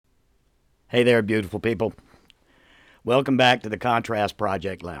Hey there, beautiful people. Welcome back to the Contrast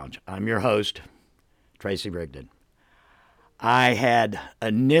Project Lounge. I'm your host, Tracy Rigdon. I had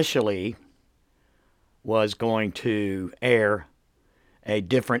initially was going to air a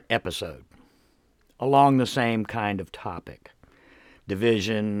different episode along the same kind of topic.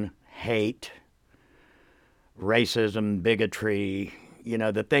 Division, hate, racism, bigotry,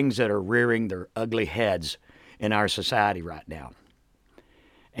 the things that are rearing their ugly heads in our society right now.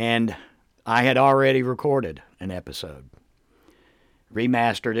 And I had already recorded an episode,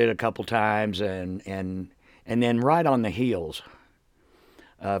 remastered it a couple times, and then right on the heels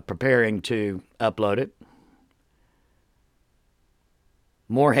of preparing to upload it,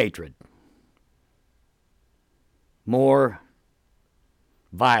 more hatred, more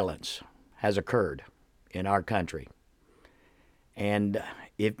violence has occurred in our country. And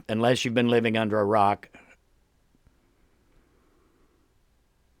unless you've been living under a rock,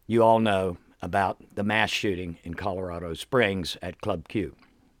 you all know about the mass shooting in Colorado Springs at Club Q.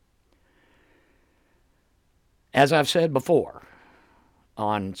 As I've said before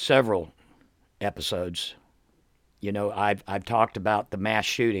on several episodes, I've talked about the mass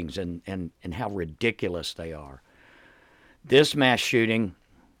shootings and how ridiculous they are. This mass shooting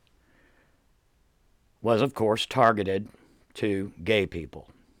was, of course, targeted to gay people.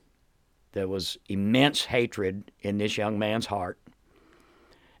 There was immense hatred in this young man's heart.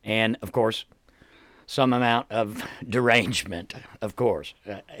 And, of course, some amount of derangement, of course.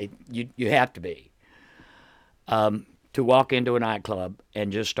 You have to be. To walk into a nightclub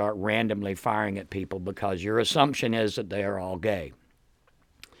and just start randomly firing at people because your assumption is that they are all gay.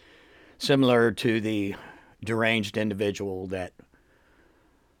 Similar to the deranged individual that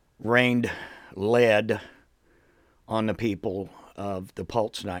rained lead on the people of the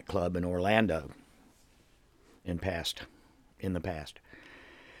Pulse nightclub in Orlando in the past.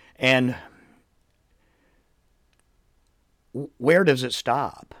 And where does it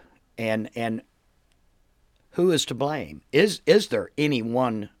stop? And who is to blame? Is there any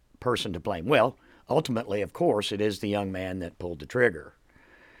one person to blame? Well, ultimately, of course, it is the young man that pulled the trigger.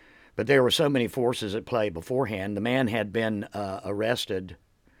 But there were so many forces at play beforehand. The man had been arrested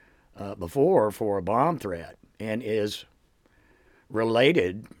before for a bomb threat and is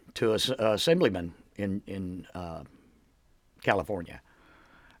related to an assemblyman in California.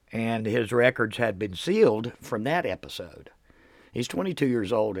 And his records had been sealed from that episode. He's 22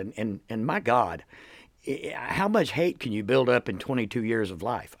 years old, and my God, how much hate can you build up in 22 years of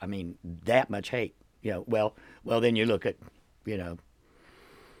life? I mean, that much hate. Well, then you look at,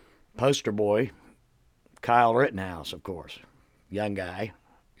 poster boy, Kyle Rittenhouse, of course, young guy,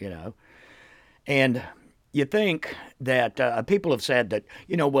 and you think that people have said that,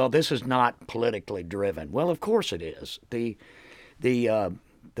 well, this is not politically driven. Well, of course it is.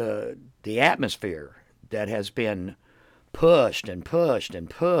 The atmosphere that has been pushed and pushed and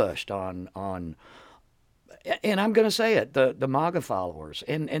pushed on and I'm going to say it, the MAGA followers.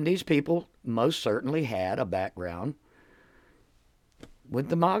 And these people most certainly had a background with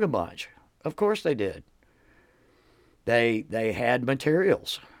the MAGA bunch. Of course they did. They had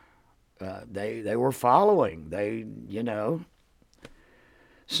materials. They were following.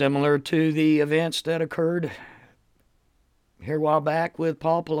 Similar to the events that occurred here a while back with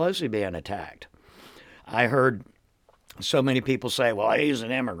Paul Pelosi being attacked. I heard so many people say, well, he's an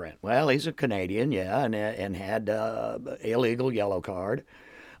immigrant. Well, he's a Canadian, yeah, and had illegal yellow card.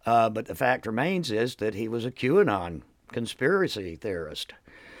 But the fact remains is that he was a QAnon conspiracy theorist,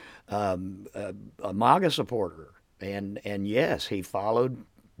 a MAGA supporter. And yes, he followed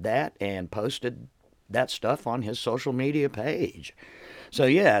that and posted that stuff on his social media page. So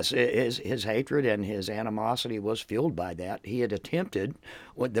yes, his hatred and his animosity was fueled by that. He had attempted,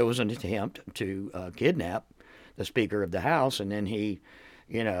 there was an attempt to kidnap the Speaker of the House, and then he,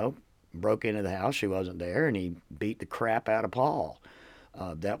 broke into the house. She wasn't there, and he beat the crap out of Paul.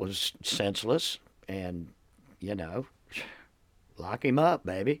 That was senseless, and, lock him up,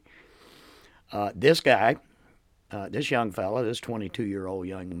 baby. This guy, this young fella, this 22-year-old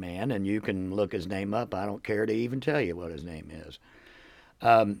young man, and you can look his name up. I don't care to even tell you what his name is.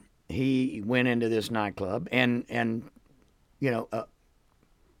 He went into this nightclub, and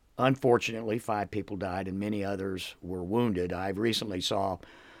unfortunately, 5 people died and many others were wounded. I recently saw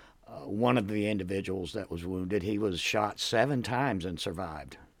one of the individuals that was wounded. He was shot 7 times and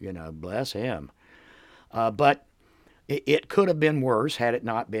survived. Bless him. But it could have been worse had it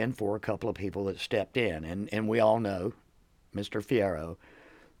not been for a couple of people that stepped in. And we all know Mr. Fierro,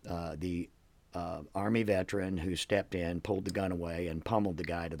 the Army veteran who stepped in, pulled the gun away, and pummeled the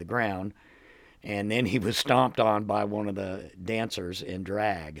guy to the ground. And then he was stomped on by one of the dancers in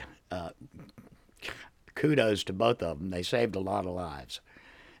drag. Kudos to both of them. They saved a lot of lives.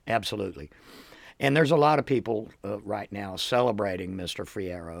 Absolutely. And there's a lot of people right now celebrating Mr.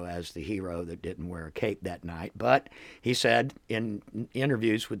 Fierro as the hero that didn't wear a cape that night. But he said in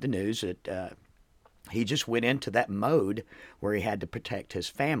interviews with the news that he just went into that mode where he had to protect his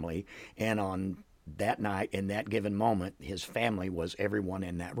family. And on that night, in that given moment, his family was everyone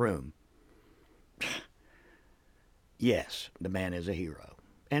in that room. Yes, the man is a hero.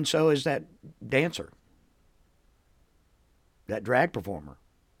 And so is that dancer, that drag performer.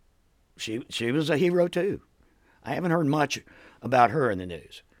 She was a hero too. I haven't heard much about her in the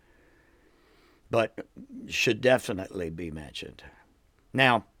news, but should definitely be mentioned.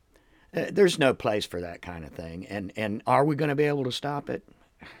 Now, there's no place for that kind of thing, and are we going to be able to stop it?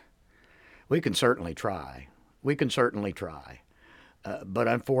 We can certainly try. We can certainly try. But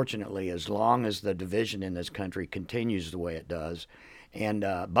unfortunately, as long as the division in this country continues the way it does, and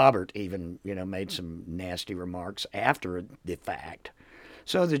Boebert even made some nasty remarks after the fact.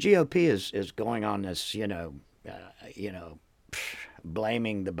 So the GOP is going on this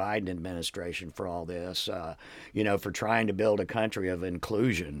blaming the Biden administration for all this, for trying to build a country of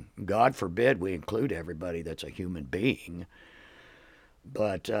inclusion. God forbid we include everybody that's a human being.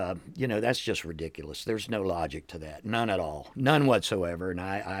 But, that's just ridiculous. There's no logic to that. None at all. None whatsoever. And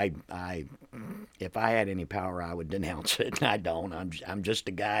I if I had any power, I would denounce it. And I don't. I'm just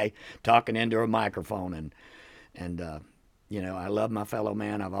a guy talking into a microphone. And I love my fellow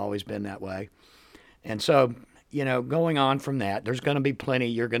man. I've always been that way. And so, going on from that, there's going to be plenty.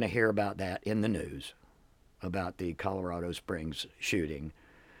 You're going to hear about that in the news, about the Colorado Springs shooting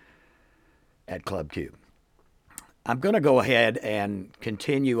at Club Q. I'm going to go ahead and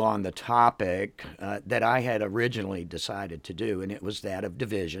continue on the topic that I had originally decided to do, and it was that of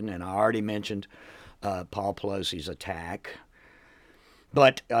division. And I already mentioned Paul Pelosi's attack.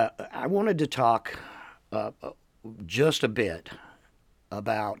 But I wanted to talk just a bit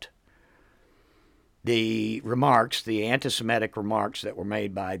about the remarks, the anti-Semitic remarks that were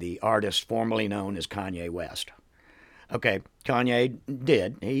made by the artist formerly known as Kanye West. Okay, Kanye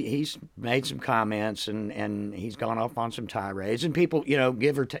did. He's made some comments and he's gone off on some tirades. And people,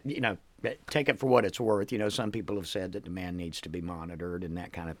 give or take it for what it's worth. Some people have said that the man needs to be monitored and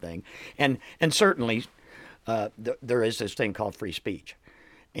that kind of thing. And certainly there is this thing called free speech.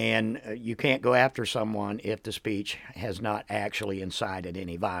 And you can't go after someone if the speech has not actually incited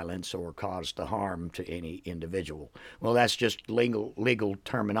any violence or caused the harm to any individual. Well, that's just legal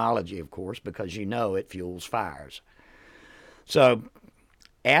terminology, of course, because it fuels fires. So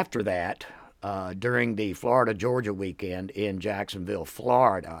after that, during the Florida-Georgia weekend in Jacksonville,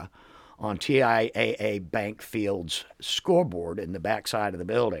 Florida, on TIAA Bank Field's scoreboard in the backside of the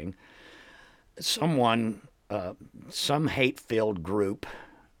building, some hate-filled group,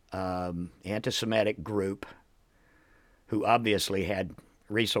 anti-Semitic group, who obviously had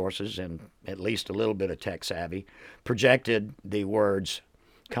resources and at least a little bit of tech savvy, projected the words,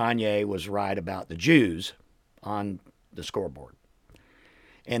 Kanye was right about the Jews, on the scoreboard.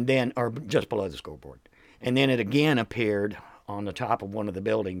 And then, or just below the scoreboard. And then it again appeared on the top of one of the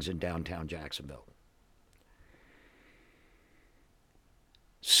buildings in downtown Jacksonville.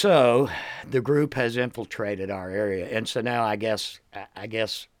 So the group has infiltrated our area. And so now I guess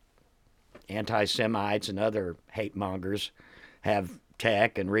anti-Semites and other hate mongers have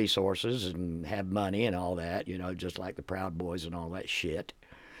tech and resources and have money and all that, just like the Proud Boys and all that shit.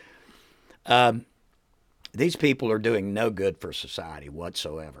 These people are doing no good for society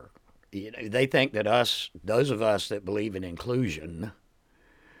whatsoever. They think that those of us that believe in inclusion,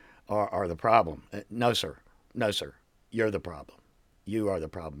 are the problem. No, sir. No, sir. You're the problem. You are the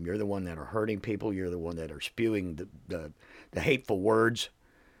problem. You're the one that are hurting people. You're the one that are spewing the hateful words.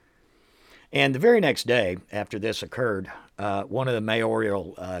 And the very next day after this occurred, one of the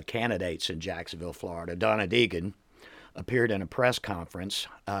mayoral candidates in Jacksonville, Florida, Donna Deegan, appeared in a press conference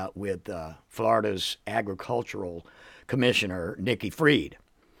with Florida's agricultural commissioner, Nikki Fried,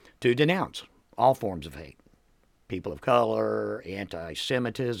 to denounce all forms of hate. People of color,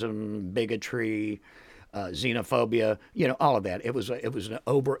 anti-Semitism, bigotry, xenophobia, all of that. It was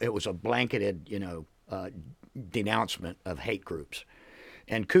a blanketed, denouncement of hate groups.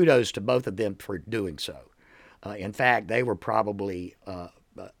 And kudos to both of them for doing so. In fact, they were probably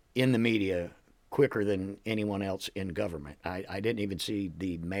in the media quicker than anyone else in government. I didn't even see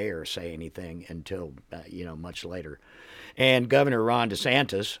the mayor say anything until, much later. And Governor Ron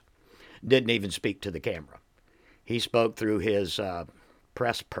DeSantis didn't even speak to the camera. He spoke through his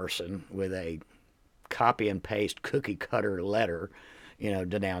press person with a copy and paste cookie cutter letter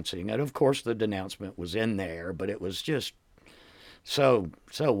denouncing it. Of course, the denouncement was in there, but it was just so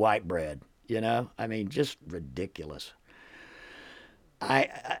white bread. I mean, just ridiculous. I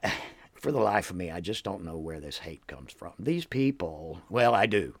for the life of me, I just don't know where this hate comes from. These people, well, I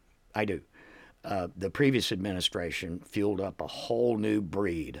do. The previous administration fueled up a whole new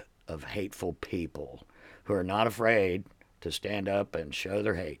breed of hateful people who are not afraid to stand up and show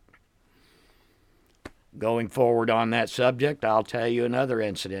their hate. Going forward on that subject, I'll tell you another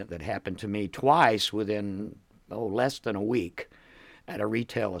incident that happened to me twice within less than a week at a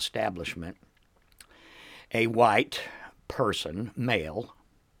retail establishment. A white person, male,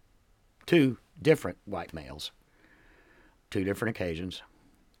 two different white males, two different occasions,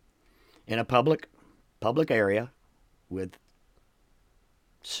 in a public area with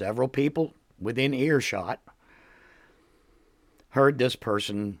several people within earshot, heard this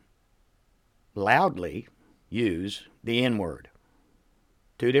person loudly use the N-word.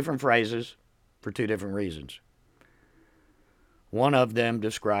 Two different phrases for two different reasons. One of them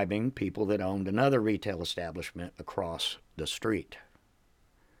describing people that owned another retail establishment across the street,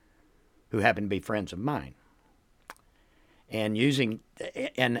 who happened to be friends of mine. And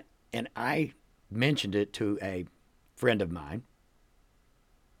I mentioned it to a friend of mine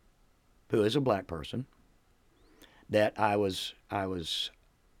who is a black person, that I was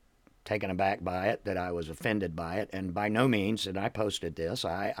taken aback by it, that I was offended by it, and by no means, and I posted this,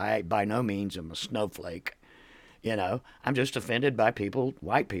 I by no means am a snowflake. I'm just offended by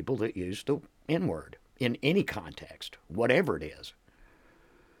white people that use the N-word in any context, whatever it is.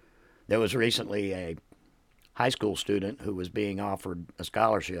 There was recently a high school student who was being offered a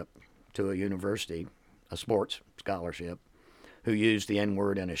scholarship to a university, a sports scholarship, who used the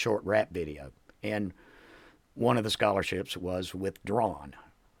N-word in a short rap video. And one of the scholarships was withdrawn.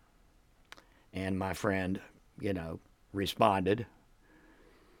 And my friend, responded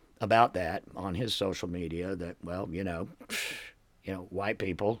about that on his social media that, well, white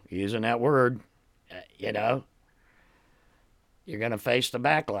people using that word, you're going to face the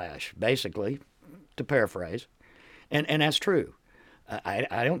backlash, basically, to paraphrase. And that's true.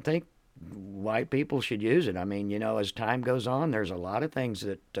 I don't think white people should use it. I mean, as time goes on, there's a lot of things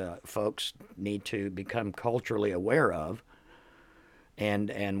that folks need to become culturally aware of.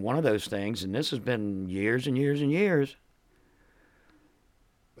 And one of those things, and this has been years and years and years,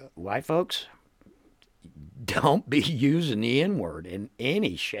 white folks, don't be using the N-word in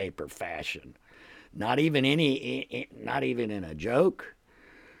any shape or fashion. Not even in a joke.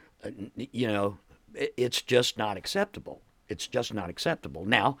 It's just not acceptable. It's just not acceptable.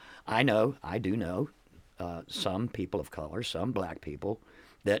 Now, I do know some people of color, some black people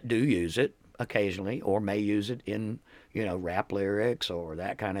that do use it occasionally, or may use it in, rap lyrics or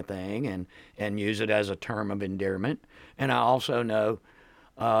that kind of thing, and use it as a term of endearment. And I also know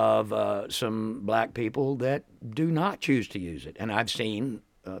of some black people that do not choose to use it. And I've seen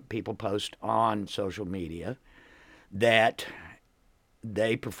people post on social media that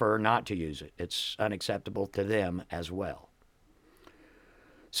they prefer not to use it. It's unacceptable to them as well.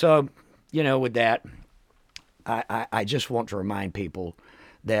 So, with that, I just want to remind people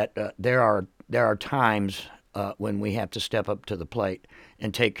that there are times when we have to step up to the plate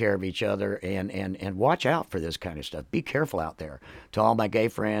and take care of each other and watch out for this kind of stuff. Be careful out there. To all my gay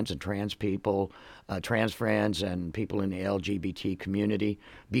friends and trans people, trans friends and people in the LGBT community,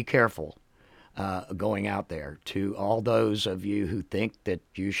 be careful going out there. To all those of you who think that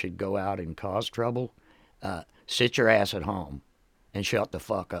you should go out and cause trouble, sit your ass at home and shut the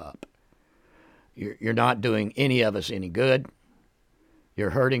fuck up. You're not doing any of us any good.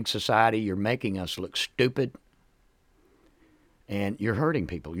 You're hurting society. You're making us look stupid. And you're hurting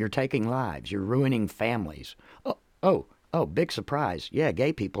people. You're taking lives. You're ruining families. Oh, big surprise. Yeah,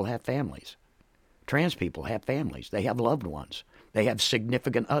 gay people have families. Trans people have families. They have loved ones. They have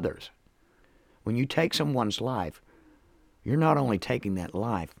significant others. When you take someone's life, you're not only taking that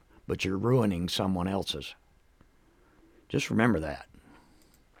life, but you're ruining someone else's. Just remember that.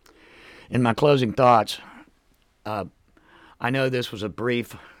 In my closing thoughts, I know this was a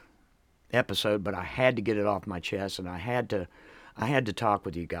brief episode, but I had to get it off my chest, and I had to talk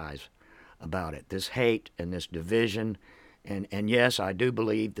with you guys about it. This hate and this division, and yes, I do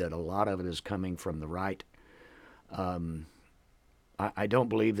believe that a lot of it is coming from the right. I don't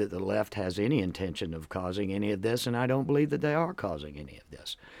believe that the left has any intention of causing any of this, and I don't believe that they are causing any of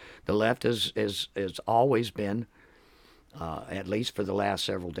this. The left has always been, at least for the last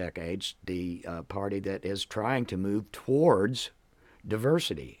several decades, the party that is trying to move towards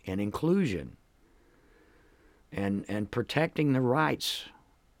diversity and inclusion and protecting the rights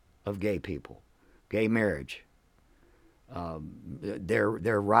of gay people, gay marriage,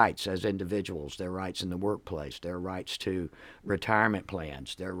 Their rights as individuals, their rights in the workplace, their rights to retirement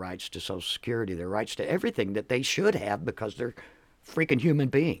plans, their rights to Social Security, their rights to everything that they should have because they're freaking human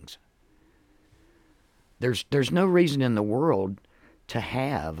beings. There's no reason in the world to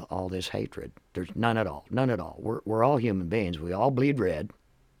have all this hatred. There's none at all. None at all. We're all human beings. We all bleed red.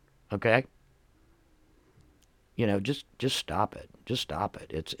 Okay? Just stop it. Just stop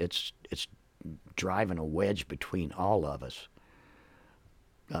it. It's driving a wedge between all of us.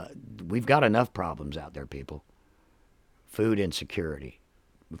 We've got enough problems out there, people. Food insecurity,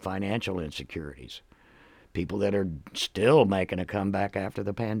 financial insecurities, people that are still making a comeback after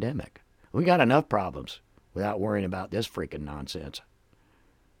the pandemic. We got enough problems without worrying about this freaking nonsense.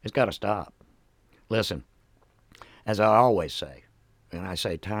 It's got to stop. Listen, as I always say, and I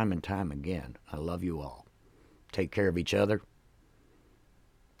say time and time again, I love you all. Take care of each other.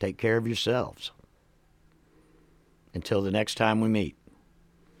 Take care of yourselves. Until the next time we meet,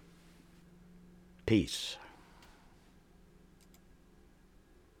 peace.